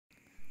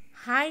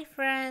Hi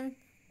friends,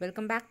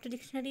 welcome back to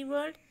Dictionary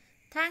World.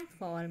 Thanks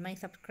for all my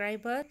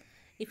subscribers.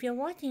 If you're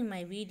watching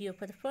my video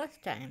for the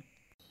first time,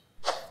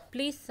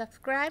 please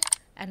subscribe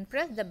and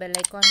press the bell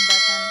icon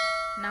button.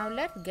 Now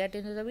let's get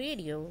into the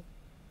video.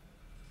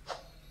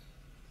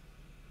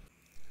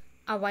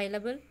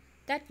 Available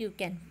that you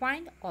can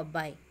find or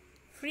buy.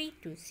 Free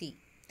to see.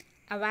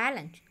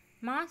 Avalanche,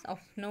 mass of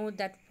snow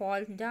that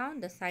falls down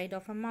the side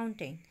of a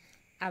mountain.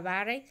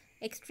 Avarice,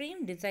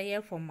 extreme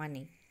desire for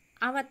money.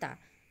 Avatar,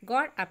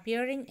 God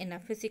appearing in a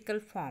physical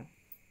form.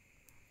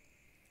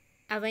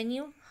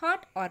 Avenue,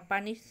 hurt or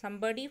punish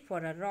somebody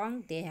for a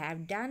wrong they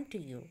have done to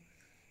you.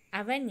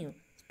 Avenue,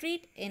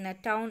 street in a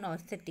town or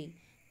city,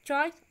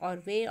 choice or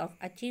way of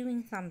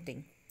achieving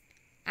something.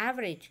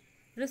 Average,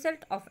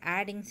 result of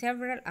adding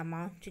several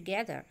amounts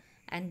together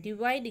and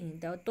dividing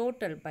the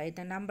total by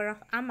the number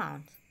of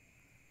amounts.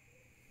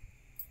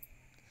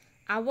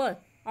 Averse,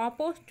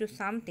 opposed to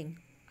something.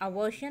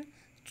 Aversion,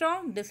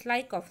 strong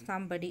dislike of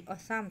somebody or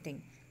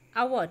something.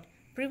 Avert,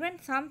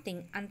 prevent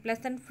something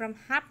unpleasant from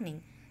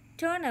happening.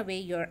 Turn away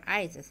your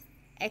eyes.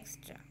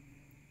 Extra.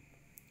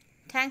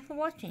 Thanks for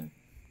watching.